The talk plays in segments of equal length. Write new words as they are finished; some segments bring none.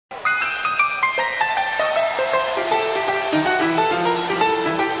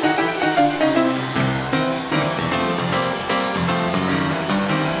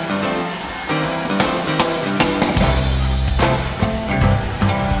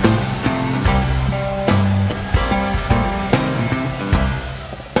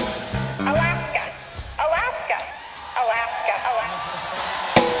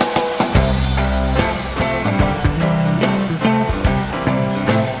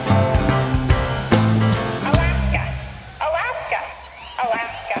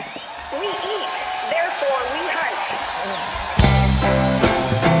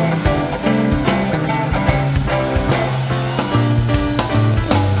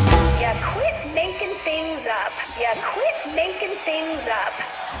quit making things up.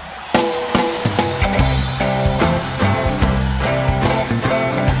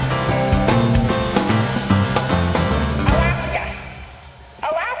 Alaska,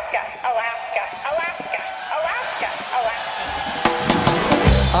 Alaska, Alaska, Alaska, Alaska, Alaska.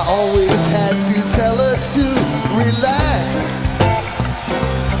 I always had to tell her to relax,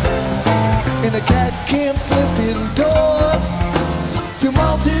 and a cat can't slip indoors through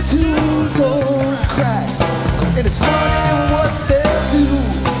multitudes of cracks. And it's funny what they'll do,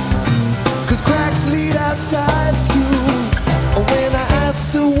 'cause cracks lead outside too. When I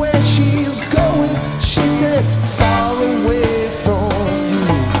asked her where she's going, she said far away from you.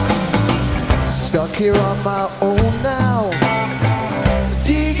 Stuck here on my own now,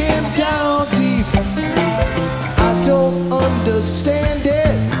 digging down deep. I don't understand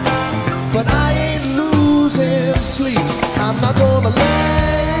it, but I ain't losing sleep. I'm not gonna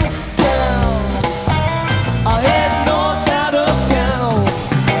lay down. I head north out of town.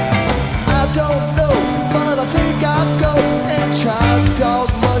 I don't know, but I think I'll go and try dog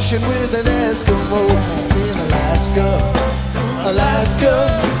mushing with an Eskimo in Alaska. Alaska,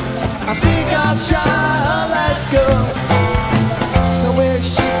 I think I'll try Alaska. Somewhere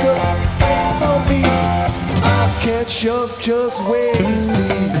she could wait for me. I'll catch up, just wait and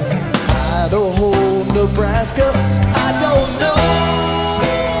see. Idaho, Nebraska, I don't know.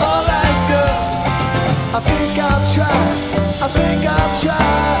 Alaska, I think I'll try. I think I'll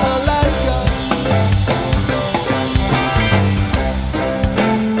try Alaska.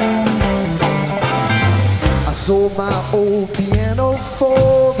 I sold my old piano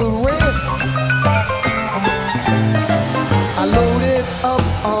for the rent. I loaded up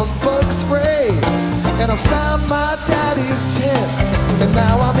on bug spray, and I found my daddy's tent. And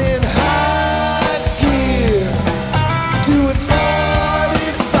now I'm in high gear, doing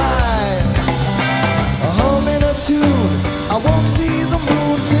 45, humming a tune. I won't see the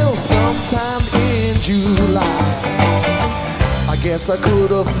moon till sometime in July. I guess I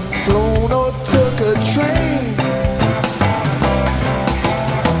could have flown or took a train,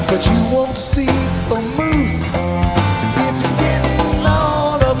 but you won't see a moose if you're sitting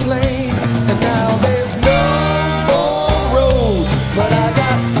on a plane. And now there's no more road, but I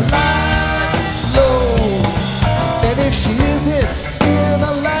got a line low. And if she isn't in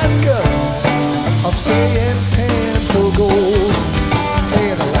Alaska, I'll stay and pan for gold.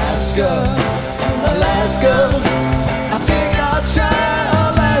 In Alaska, Alaska, I think I'll try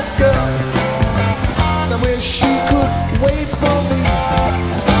Alaska. Somewhere she could wait for me.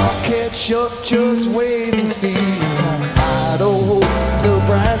 I'll catch up, just wait and see. Idaho,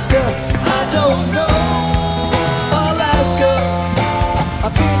 Nebraska, I don't know. Alaska, I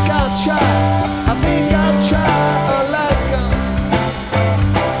think I'll try. I think I'll try Alaska.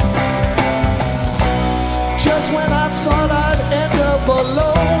 Just when I thought I'd end up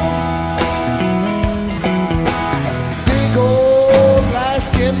alone, big old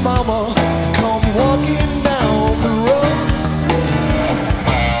Alaskan mama come walking down the road.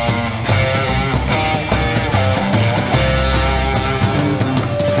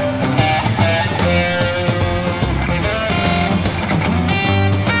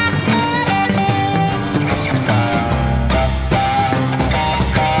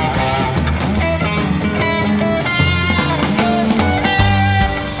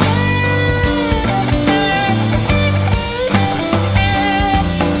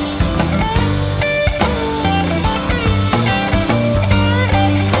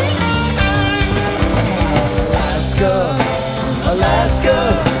 Alaska,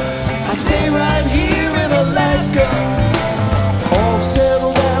 I stay right here in Alaska, all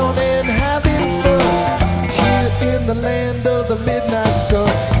settled down and having fun, here in the land of the midnight sun.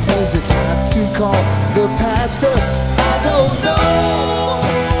 Is it time to call the pastor? I don't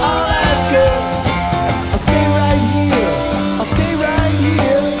know.